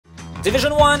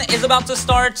Division 1 is about to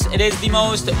start. It is the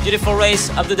most beautiful race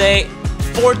of the day.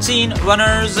 14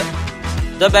 runners,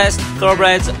 the best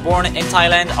thoroughbreds born in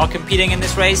Thailand, are competing in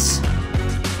this race.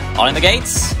 All in the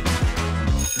gates.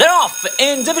 They're off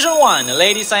in Division 1.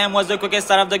 Lady Siam was the quickest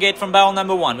out of the gate from barrel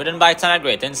number 1, ridden by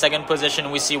Thailand. In second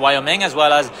position, we see Wyoming as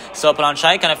well as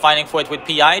Sopalanchai, kind of fighting for it with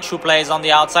PI. True Play is on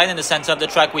the outside. In the center of the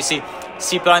track, we see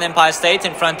Seeper and Empire State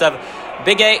in front of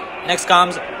Big A. Next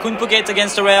comes KHUN PHOOKIT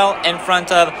against the rail in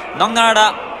front of Nong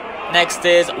Narada. Next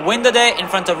is Win the Day in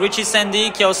front of Richie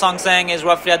Sandy. Kyo Song Sang is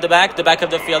roughly at the back. The back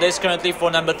of the field is currently for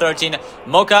number 13,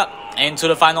 Mocha. Into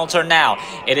the final turn now.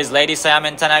 It is Lady Siam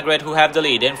and Tanagret who have the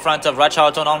lead in front of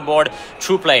Archawin on board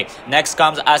True Play. Next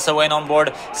comes Archawin on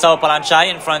board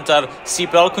Sopalanchai in front of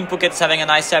Seeper. KHUN PHOOKIT is having a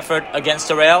nice effort against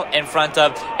the rail in front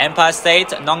of Empire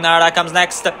State. Nong Narada comes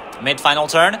next. Mid-final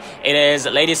turn, it is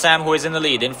Lady Siam who is in the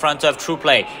lead in front of True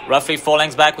Play. Roughly 4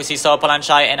 lengths back, we see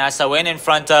Sopalanchai and Archawin in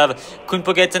front of KHUN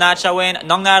PHOOKIT and Archawin.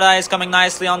 Nong Narada is coming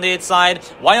nicely on the inside.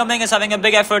 Wyoming is having a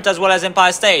big effort as well as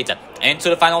Empire State. Into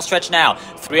the final stretch now.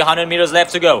 300 meters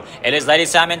left to go. It is Lady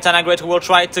Siam and Tanagret who will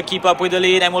try to keep up with the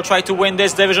lead and will try to win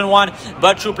this Division 1.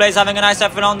 But True Play is having a nice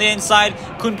effort on the inside.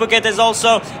 KHUN PHOOKIT is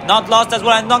also not lost as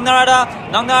well. And Nong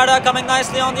Narada coming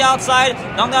nicely on the outside.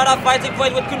 Nong Narada fighting for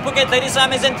it with KHUN PHOOKIT. Lady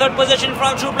Siam is in third position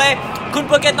from True Play. KHUN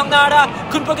PHOOKIT, Nong Narada.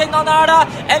 KHUN PHOOKIT, Nong Narada.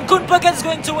 And KHUN PHOOKIT is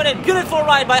going to win it. Beautiful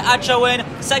ride by Archawin.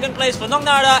 Second place for Nong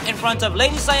Narada in front of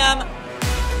Lady Siam.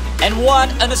 And what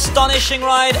an astonishing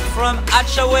ride from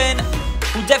Archawin,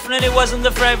 who definitely wasn't the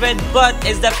favorite, but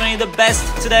is definitely the best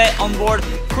today on board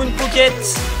KHUN PHOOKIT.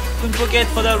 KHUN PHOOKIT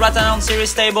for the Ratanon Series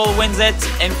stable wins it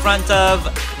in front of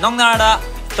Nong Narada.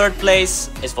 Third place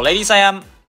is for Lady Siam.